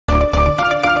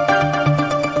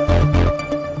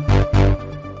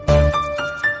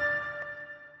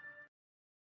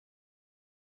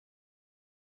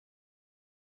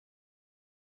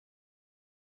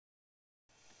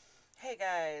Hey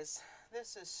guys,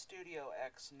 this is Studio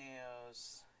X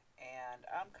News, and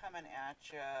I'm coming at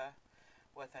you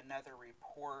with another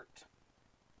report.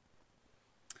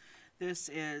 This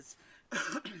is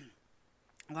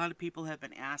a lot of people have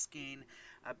been asking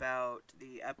about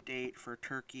the update for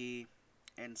Turkey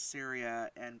and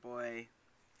Syria, and boy,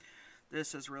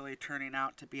 this is really turning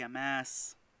out to be a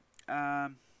mess.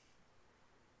 I'm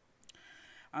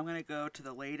going to go to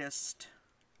the latest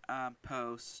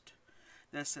post.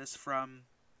 This is from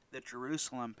the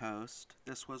Jerusalem Post.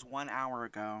 This was 1 hour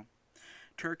ago.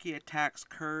 Turkey attacks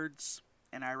Kurds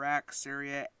in Iraq,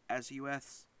 Syria as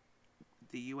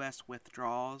the U.S.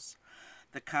 withdraws.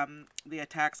 The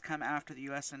attacks come after the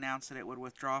U.S. announced that it would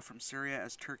withdraw from Syria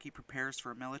as Turkey prepares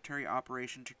for a military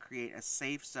operation to create a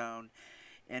safe zone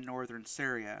in northern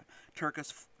Syria.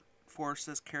 Turkish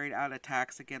forces carried out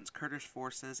attacks against Kurdish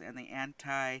forces and the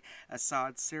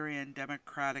anti-Assad Syrian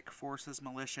Democratic Forces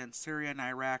militia in Syria and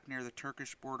Iraq near the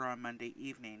Turkish border on Monday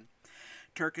evening.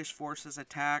 Turkish forces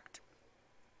attacked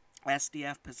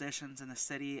SDF positions in the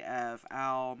city of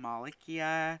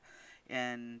al-Malikiya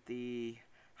in the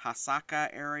Hasaka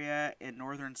area in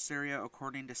northern Syria,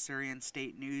 according to Syrian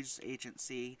state news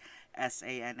agency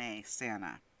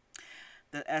SANA.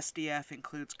 The SDF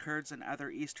includes Kurds in other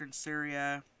eastern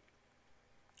Syria,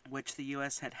 which the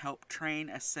U.S. had helped train,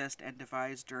 assist, and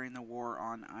devise during the war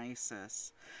on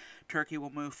ISIS. Turkey will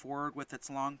move forward with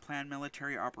its long-planned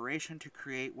military operation to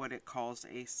create what it calls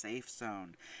a safe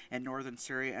zone in northern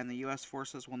Syria, and the U.S.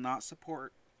 forces will not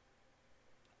support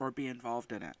or be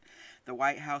involved in it, the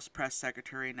White House press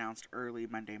secretary announced early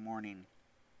Monday morning.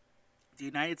 The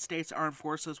United States Armed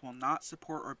Forces will not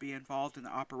support or be involved in the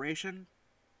operation,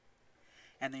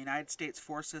 and the United States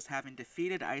forces, having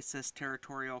defeated ISIS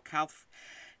territorial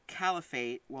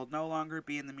caliphate, will no longer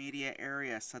be in the media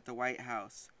area, said the White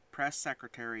House press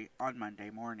secretary on Monday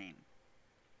morning.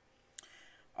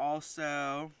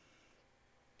 Also,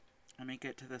 let me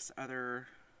get to this other.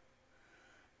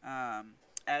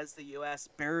 As the U.S.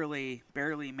 barely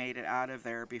made it out of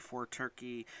there before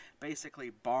Turkey basically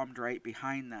bombed right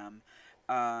behind them,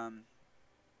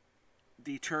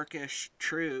 the Turkish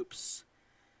troops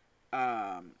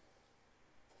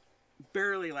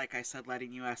barely, like I said,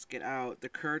 letting U.S. get out. The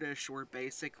Kurdish were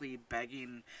basically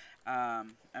begging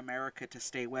America to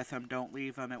stay with them, don't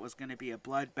leave them. It was going to be a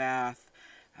bloodbath.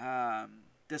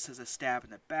 This is a stab in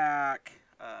the back,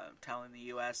 telling the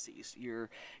U.S. that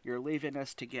you're leaving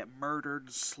us to get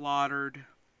murdered, slaughtered.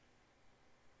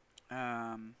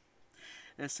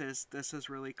 This is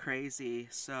really crazy.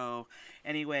 So,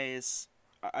 anyways,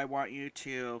 I want you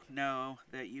to know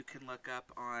that you can look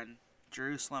up on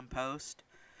Jerusalem Post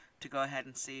to go ahead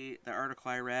and see the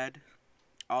article I read.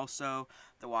 Also,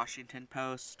 the Washington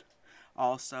Post.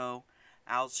 Also,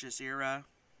 Al Jazeera.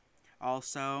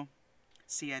 Also,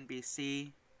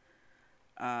 CNBC.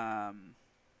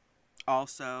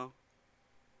 Also,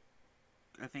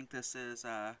 I think this is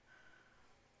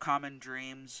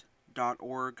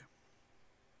commondreams.org.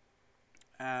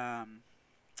 A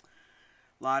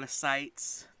lot of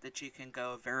sites that you can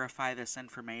go verify this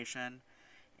information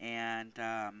and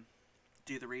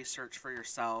do the research for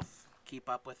yourself. Keep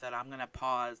up with it. I'm going to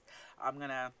pause. I'm going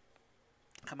to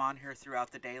come on here throughout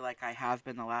the day like I have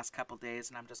been the last couple days,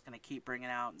 and I'm just going to keep bringing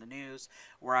out in the news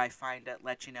where I find it,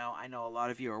 let you know. I know a lot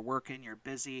of you are working, you're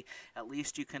busy. At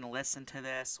least you can listen to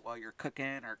this while you're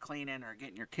cooking or cleaning or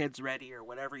getting your kids ready or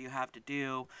whatever you have to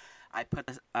do. I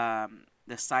put the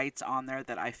sites on there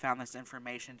that I found this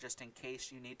information just in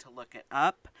case you need to look it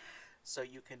up so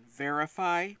you can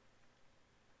verify.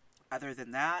 Other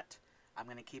than that, I'm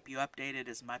going to keep you updated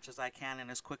as much as I can and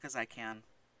as quick as I can.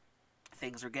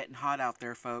 Things are getting hot out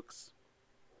there, folks.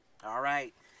 All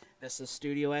right. This is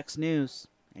Studio X News.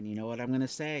 And you know what I'm going to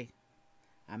say.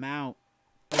 I'm out.